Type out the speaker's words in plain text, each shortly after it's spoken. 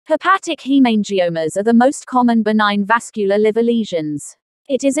Hepatic hemangiomas are the most common benign vascular liver lesions.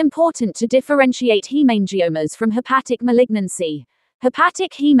 It is important to differentiate hemangiomas from hepatic malignancy.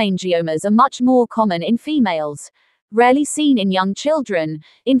 Hepatic hemangiomas are much more common in females. Rarely seen in young children,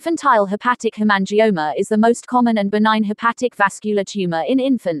 infantile hepatic hemangioma is the most common and benign hepatic vascular tumor in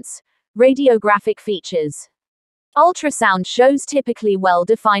infants. Radiographic features. Ultrasound shows typically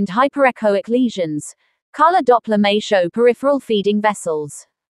well-defined hyperechoic lesions. Color Doppler may show peripheral feeding vessels.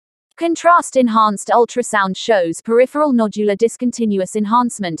 Contrast-enhanced ultrasound shows peripheral nodular discontinuous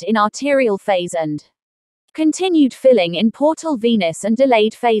enhancement in arterial phase and continued filling in portal venous and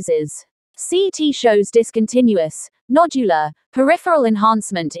delayed phases. CT shows discontinuous, nodular, peripheral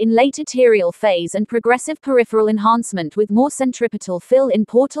enhancement in late arterial phase and progressive peripheral enhancement with more centripetal fill in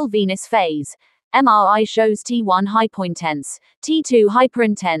portal venous phase. MRI shows T1 hypointense, T2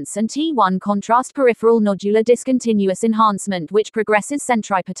 hyperintense and T1 contrast peripheral nodular discontinuous enhancement which progresses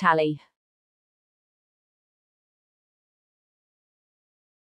centripetally.